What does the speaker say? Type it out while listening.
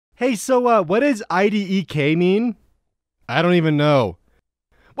Hey, so what does IDEK mean? I don't even know.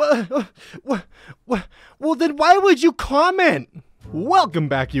 Well, then why would you comment? Welcome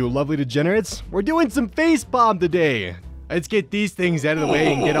back, you lovely degenerates. We're doing some FacePalm today. Let's get these things out of the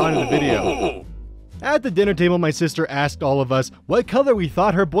way and get on to the video. At the dinner table, my sister asked all of us what color we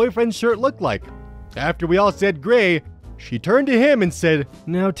thought her boyfriend's shirt looked like. After we all said gray, she turned to him and said,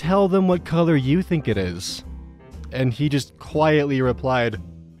 "Now tell them what color you think it is." And he just quietly replied,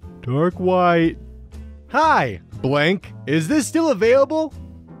 "Dark white." Hi, blank. Is this still available?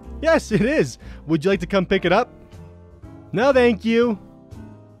 Yes, it is. Would you like to come pick it up? No, thank you.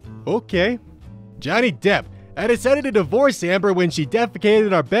 Okay. Johnny Depp. I decided to divorce Amber when she defecated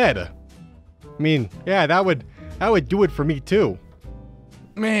in our bed. I mean, yeah, that would do it for me too.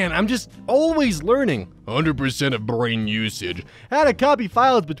 Man, I'm just always learning. 100% of brain usage. How to copy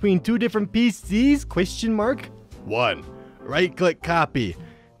files between two different PCs? Question mark. 1. Right-click copy.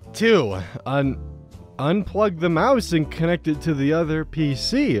 2. Unplug the mouse and connect it to the other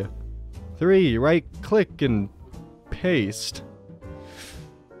PC. 3. Right-click and paste.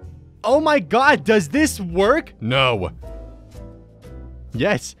 Oh my god, does this work? No.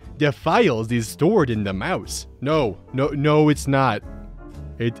 Yes, the files is stored in the mouse. No, it's not.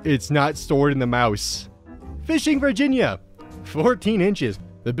 It's not stored in the mouse. Fishing Virginia. 14 inches.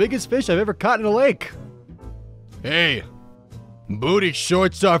 The biggest fish I've ever caught in a lake. Hey, booty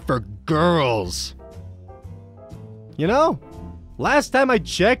shorts are for girls. You know, last time I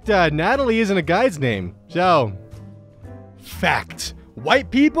checked, Natalie isn't a guy's name. So, fact.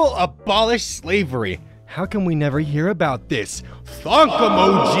 White people abolish slavery. How can we never hear about this? Thonk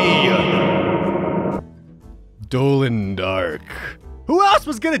emoji! Dolan Dark. Who else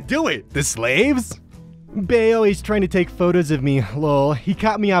was gonna do it? The slaves? Bayo is trying to take photos of me, lol. He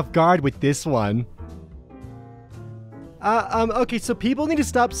caught me off guard with this one. Okay, so people need to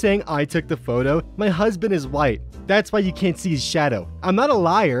stop saying I took the photo. My husband is white. That's why you can't see his shadow. I'm not a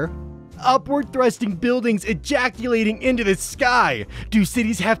liar. Upward thrusting buildings ejaculating into the sky. Do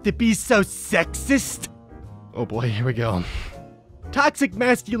cities have to be so sexist? Oh boy, here we go. Toxic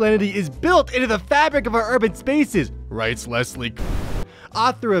masculinity is built into the fabric of our urban spaces, writes Leslie,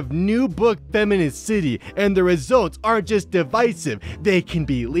 author of new book Feminist City, and the results aren't just divisive, they can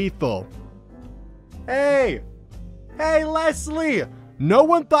be lethal. Hey, Leslie! No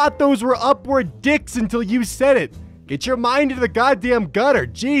one thought those were upward dicks until you said it. Get your mind into the goddamn gutter,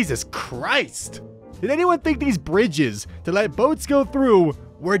 Jesus Christ! Did anyone think these bridges to let boats go through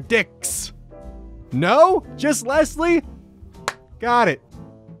were dicks? No? Just Leslie? Got it.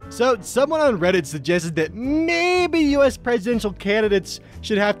 So, someone on Reddit suggested that maybe US presidential candidates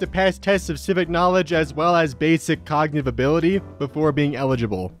should have to pass tests of civic knowledge as well as basic cognitive ability before being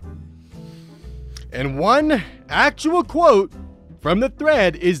eligible. And one actual quote from the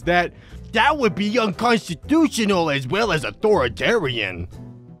thread is that would be unconstitutional as well as authoritarian.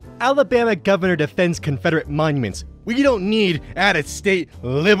 Alabama governor defends Confederate monuments. We don't need out-of-state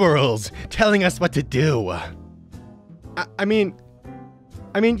liberals telling us what to do. I mean,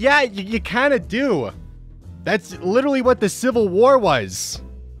 yeah, you kind of do. That's literally what the Civil War was.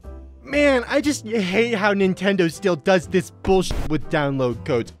 Man, I just hate how Nintendo still does this bullshit with download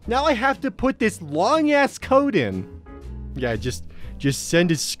codes. Now I have to put this long-ass code in. Yeah, just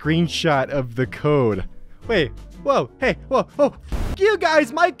send a screenshot of the code. Wait, whoa, hey, whoa, f you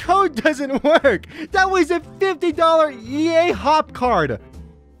guys, my code doesn't work. That was a $50 EA hop card.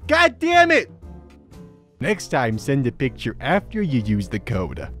 God damn it. Next time, send a picture after you use the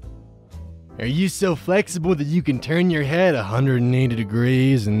code. Are you so flexible that you can turn your head 180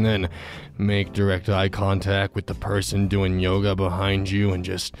 degrees and then make direct eye contact with the person doing yoga behind you and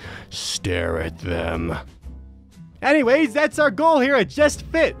just stare at them? Anyways, that's our goal here at Just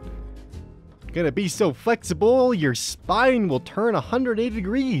Fit. Gonna be so flexible, your spine will turn 180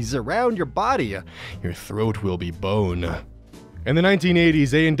 degrees around your body. Your throat will be bone. In the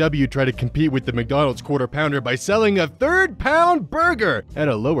 1980s, A&W tried to compete with the McDonald's Quarter Pounder by selling a third-pound burger at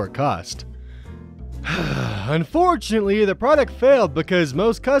a lower cost. Unfortunately, the product failed because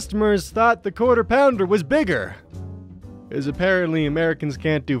most customers thought the Quarter Pounder was bigger. As apparently Americans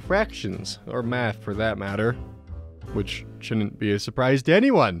can't do fractions, or math for that matter. Which shouldn't be a surprise to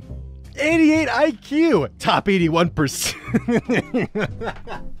anyone. 88 IQ, top 81%.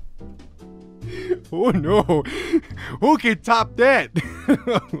 Oh no, who can top that?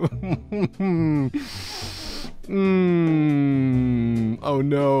 Oh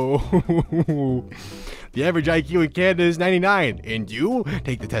no. The average IQ in Canada is 99, and you?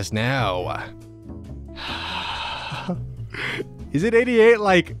 Take the test now. Is it 88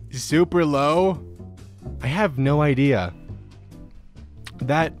 like super low? I have no idea.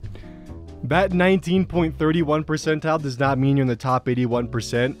 That 19.31 percentile does not mean you're in the top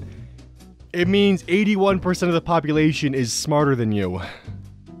 81%. It means 81% of the population is smarter than you.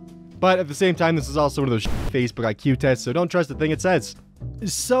 But at the same time, this is also one of those Facebook IQ tests, so don't trust a thing it says.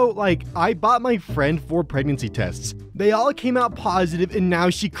 So, like, I bought my friend 4 pregnancy tests. They all came out positive, and now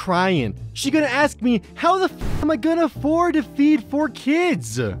she crying. She gonna ask me, how the f am I gonna afford to feed 4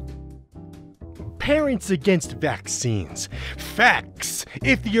 kids? Parents against vaccines. Facts.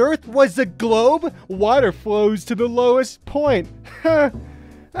 If the Earth was a globe, water flows to the lowest point. My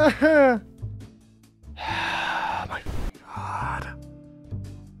God.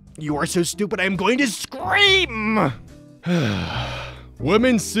 You are so stupid, I'm going to scream!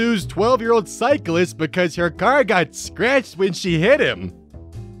 Woman sues 12-year-old cyclist because her car got scratched when she hit him.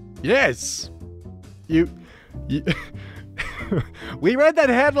 Yes. You we read that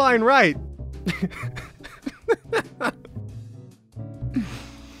headline right.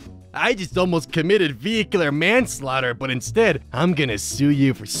 I just almost committed vehicular manslaughter, but instead, I'm gonna sue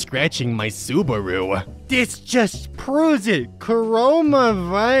you for scratching my Subaru. This just proves it.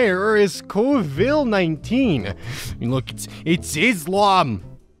 Coronavirus COVID-19. Look, it's Islam.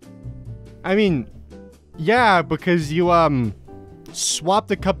 I mean, yeah, because you,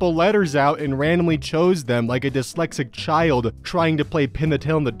 swapped a couple letters out and randomly chose them like a dyslexic child trying to play pin the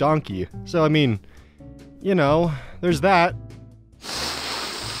tail on the donkey. So, I mean, you know, there's that.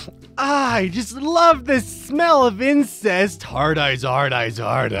 I just love the smell of incest. Hard eyes, hard eyes,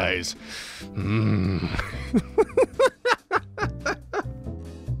 hard eyes.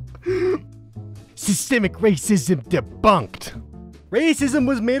 Systemic racism debunked. Racism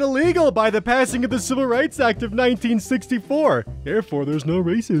was made illegal by the passing of the Civil Rights Act of 1964. Therefore, there's no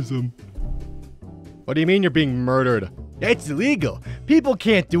racism. What do you mean you're being murdered? That's illegal. People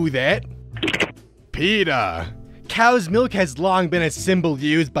can't do that. PETA. Cow's milk has long been a symbol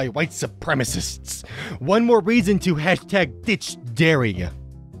used by white supremacists. One more reason to hashtag ditch dairy.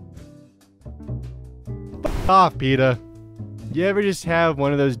 F off, PETA. You ever just have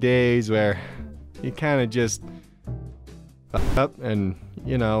one of those days where you kind of just up and,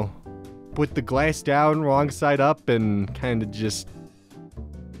 you know, put the glass down wrong side up and kind of just,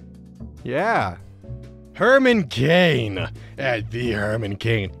 yeah. Herman Cain. At the Herman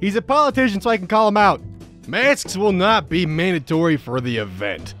Cain. He's a politician, so I can call him out. Masks will not be mandatory for the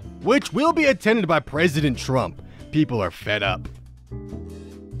event, which will be attended by President Trump. People are fed up.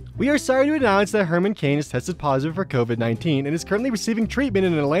 We are sorry to announce that Herman Cain has tested positive for COVID-19 and is currently receiving treatment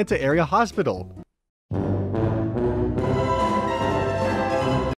in an Atlanta area hospital.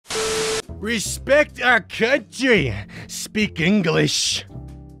 Respect our country. Speak English.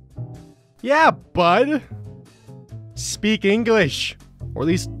 Yeah, bud. Speak English. Or at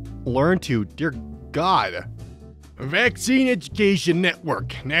least learn to, dear God. Vaccine Education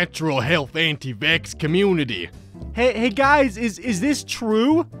Network. Natural Health Anti-Vax Community. Hey guys, is this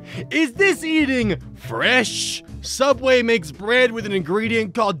true? Is this eating fresh? Subway makes bread with an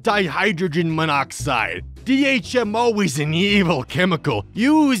ingredient called dihydrogen monoxide. DHMO is an evil chemical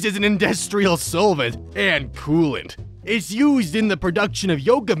used as an industrial solvent and coolant. It's used in the production of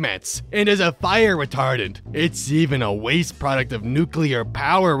yoga mats and as a fire retardant. It's even a waste product of nuclear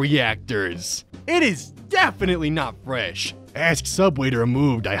power reactors. It is definitely not fresh. Ask Subway to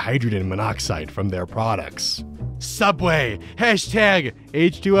remove dihydrogen monoxide from their products. Subway, hashtag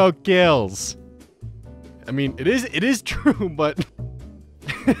H2O kills. I mean, it is true, but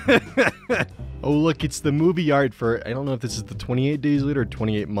oh look, it's the movie art for, I don't know if this is the 28 days later or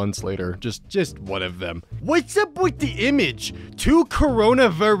 28 months later. Just one of them. What's up with the image? 2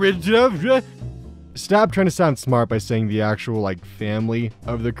 coronavirus. Stop trying to sound smart by saying the actual, like, family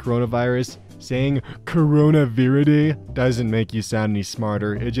of the coronavirus. Saying coronavirus doesn't make you sound any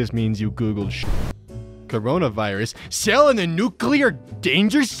smarter. It just means you Googled coronavirus. Selling a nuclear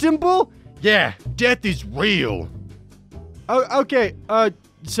danger symbol? Yeah, death is real. Oh, okay,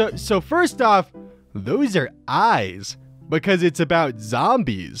 so first off, those are eyes, because it's about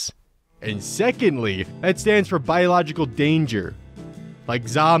zombies. And secondly, that stands for biological danger, like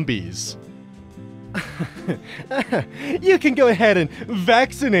zombies. You can go ahead and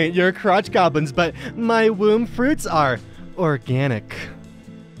vaccinate your crotch goblins, but my womb fruits are organic.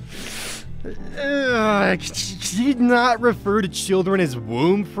 Can you not refer to children as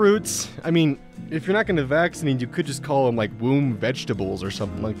womb fruits? I mean, if you're not going to vaccinate, you could just call them like womb vegetables or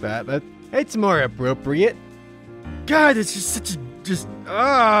something like that. That's more appropriate. God, it's just such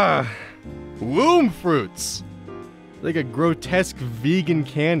a womb fruits. Like a grotesque vegan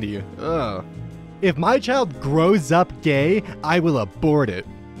candy. Ugh. If my child grows up gay, I will abort it.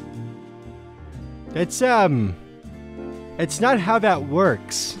 That's It's not how that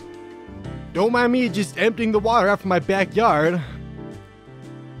works. Don't mind me just emptying the water out from my backyard.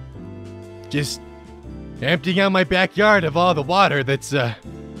 Just emptying out my backyard of all the water that's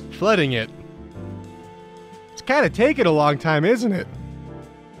flooding it. It's kind of taking a long time, isn't it?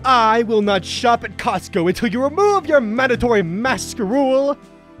 I will not shop at Costco until you remove your mandatory mask rule.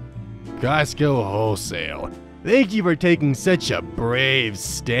 Costco Wholesale. Thank you for taking such a brave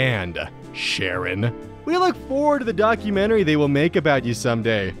stand, Sharon. We look forward to the documentary they will make about you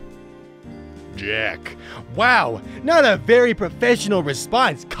someday. Jack. Wow, not a very professional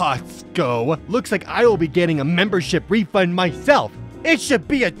response, Costco. Looks like I will be getting a membership refund myself. It should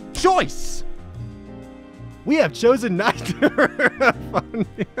be a choice. We have chosen not to refund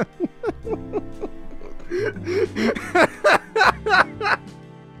you.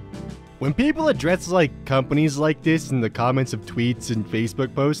 When people address companies like this in the comments of tweets and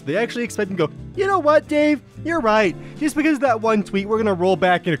Facebook posts, they actually expect them to go, you know what, Dave? You're right. Just because of that one tweet, we're gonna roll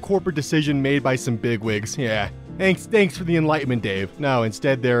back in a corporate decision made by some bigwigs. Yeah. Thanks for the enlightenment, Dave. No,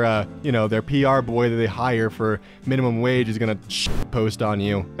 instead their PR boy that they hire for minimum wage is gonna post on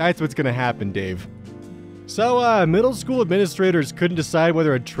you. That's what's gonna happen, Dave. So, middle school administrators couldn't decide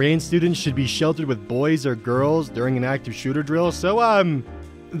whether a trans student should be sheltered with boys or girls during an active shooter drill, so,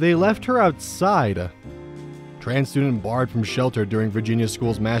 they left her outside. Trans student barred from shelter during Virginia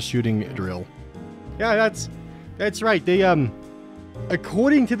school's mass shooting drill. Yeah, that's right. They,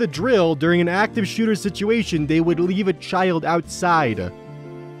 according to the drill, during an active shooter situation, they would leave a child outside.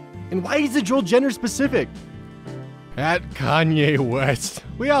 And why is the drill gender specific? At Kanye West.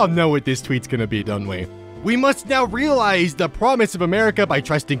 We all know what this tweet's gonna be, don't we? We must now realize the promise of America by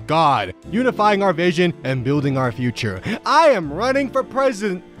trusting God, unifying our vision, and building our future. I am running for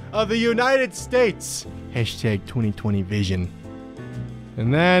president of the United States. Hashtag 2020 vision.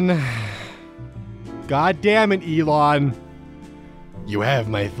 And then, God damn it, Elon. You have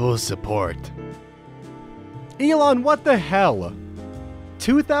my full support. Elon, what the hell?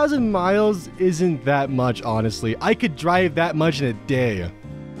 2,000 miles isn't that much, honestly. I could drive that much in a day.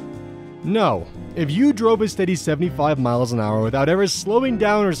 No. If you drove a steady 75 miles an hour without ever slowing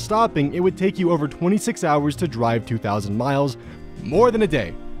down or stopping, it would take you over 26 hours to drive 2,000 miles, more than a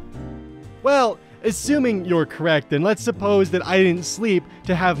day. Well, assuming you're correct, then let's suppose that I didn't sleep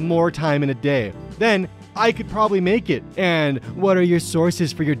to have more time in a day. Then, I could probably make it. And what are your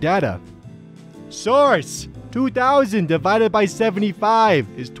sources for your data? Source! 2,000 divided by 75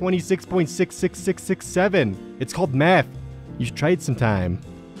 is 26.66667. It's called math. You should try it sometime.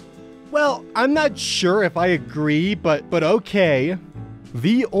 Well, I'm not sure if I agree, but okay.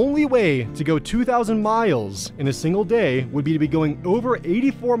 The only way to go 2,000 miles in a single day would be to be going over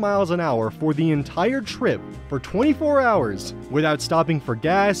 84 miles an hour for the entire trip for 24 hours without stopping for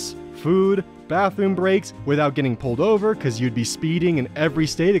gas, food, bathroom breaks, without getting pulled over because you'd be speeding in every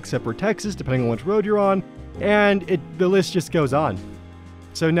state except for Texas, depending on which road you're on, and the list just goes on.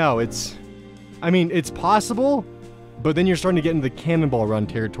 So no, it's possible, but then you're starting to get into the Cannonball Run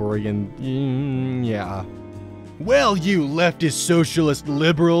territory, and yeah. Well, you leftist socialist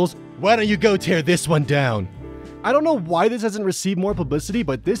liberals, why don't you go tear this one down? I don't know why this hasn't received more publicity,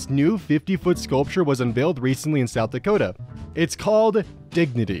 but this new 50-foot sculpture was unveiled recently in South Dakota. It's called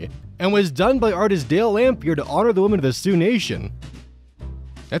Dignity, and was done by artist Dale Lamphere to honor the women of the Sioux Nation.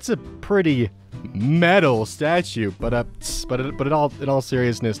 That's a pretty metal statue, but in all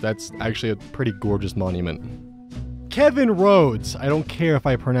seriousness, that's actually a pretty gorgeous monument. Kevin Rhodes, I don't care if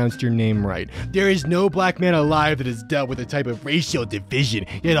I pronounced your name right. There is no black man alive that has dealt with the type of racial division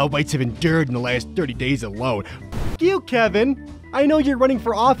that all whites have endured in the last 30 days alone. F you, Kevin. I know you're running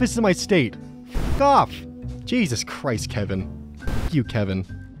for office in my state. F off. Jesus Christ, Kevin. F you, Kevin.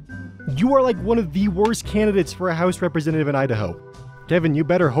 You are like one of the worst candidates for a House representative in Idaho. Kevin, you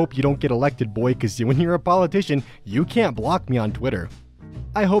better hope you don't get elected, boy, because when you're a politician, you can't block me on Twitter.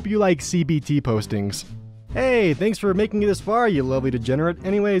 I hope you like CBT postings. Hey, thanks for making it this far, you lovely degenerate.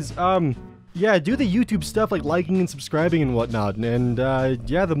 Anyways, yeah, do the YouTube stuff like liking and subscribing and whatnot. And,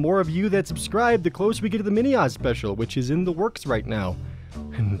 yeah, the more of you that subscribe, the closer we get to the Mini-Oz special, which is in the works right now.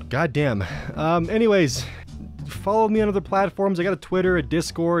 And goddamn. Anyways, follow me on other platforms. I got a Twitter, a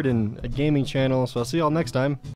Discord, and a gaming channel, so I'll see y'all next time.